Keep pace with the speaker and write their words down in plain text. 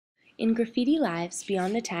In Graffiti Lives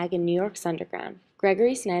Beyond the Tag in New York's Underground,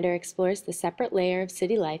 Gregory Snyder explores the separate layer of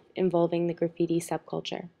city life involving the graffiti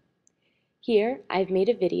subculture. Here, I've made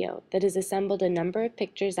a video that has assembled a number of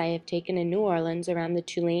pictures I have taken in New Orleans around the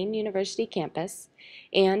Tulane University campus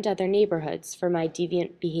and other neighborhoods for my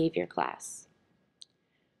Deviant Behavior class.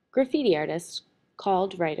 Graffiti artists,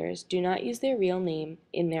 called writers, do not use their real name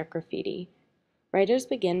in their graffiti. Writers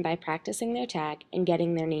begin by practicing their tag and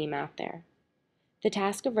getting their name out there. The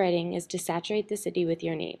task of writing is to saturate the city with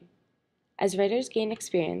your name. As writers gain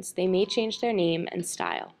experience, they may change their name and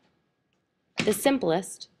style. The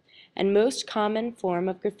simplest and most common form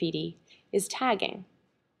of graffiti is tagging,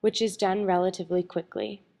 which is done relatively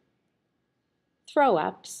quickly.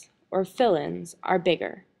 Throw-ups, or fill-ins, are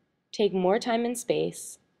bigger, take more time and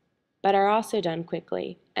space, but are also done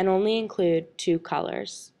quickly and only include 2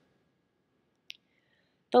 colors.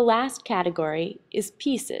 The last category is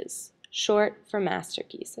pieces, short for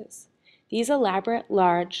masterpieces. These elaborate,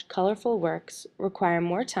 large, colorful works require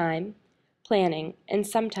more time, planning, and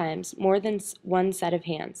sometimes more than one set of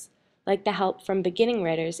hands, like the help from beginning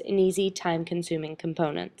writers in easy, time-consuming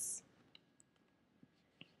components.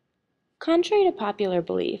 Contrary to popular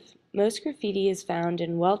belief, most graffiti is found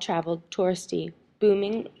in well-traveled, touristy,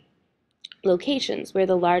 booming locations where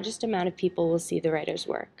the largest amount of people will see the writer's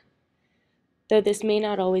work. Though this may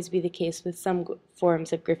not always be the case with some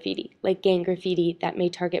forms of graffiti, like gang graffiti that may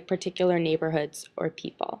target particular neighborhoods or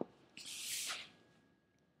people.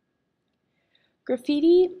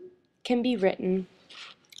 Graffiti can be written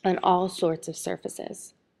on all sorts of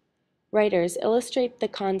surfaces. Writers illustrate the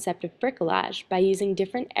concept of bricolage by using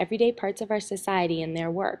different everyday parts of our society in their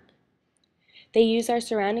work. They use our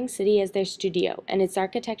surrounding city as their studio and its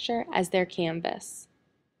architecture as their canvas.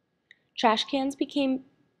 Trash cans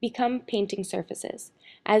become painting surfaces,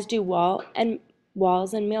 as do walls and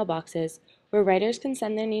mailboxes where writers can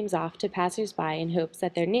send their names off to passers-by in hopes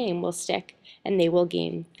that their name will stick and they will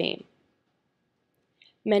gain fame.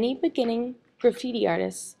 Many beginning graffiti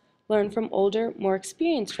artists learn from older, more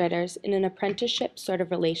experienced writers in an apprenticeship sort of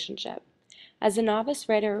relationship. As a novice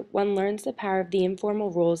writer, one learns the power of the informal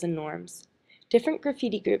rules and norms. Different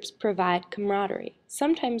graffiti groups provide camaraderie.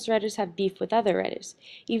 Sometimes writers have beef with other writers,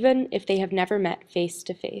 even if they have never met face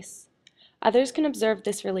to face. Others can observe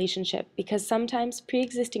this relationship because sometimes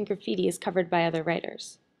pre-existing graffiti is covered by other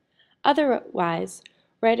writers. Otherwise,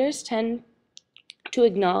 writers tend to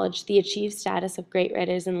acknowledge the achieved status of great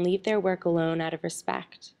writers and leave their work alone out of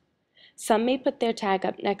respect. Some may put their tag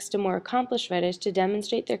up next to more accomplished writers to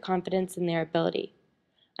demonstrate their confidence in their ability.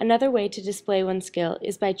 Another way to display one's skill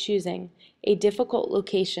is by choosing a difficult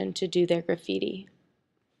location to do their graffiti.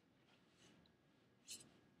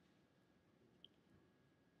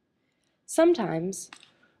 Sometimes,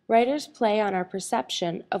 writers play on our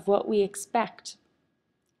perception of what we expect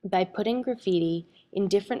by putting graffiti in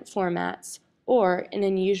different formats or in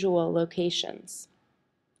unusual locations.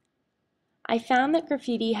 I found that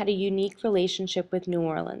graffiti had a unique relationship with New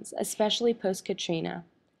Orleans, especially post-Katrina.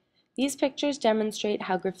 These pictures demonstrate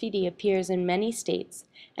how graffiti appears in many states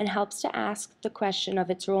and helps to ask the question of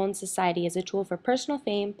its role in society as a tool for personal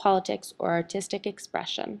fame, politics, or artistic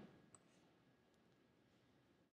expression.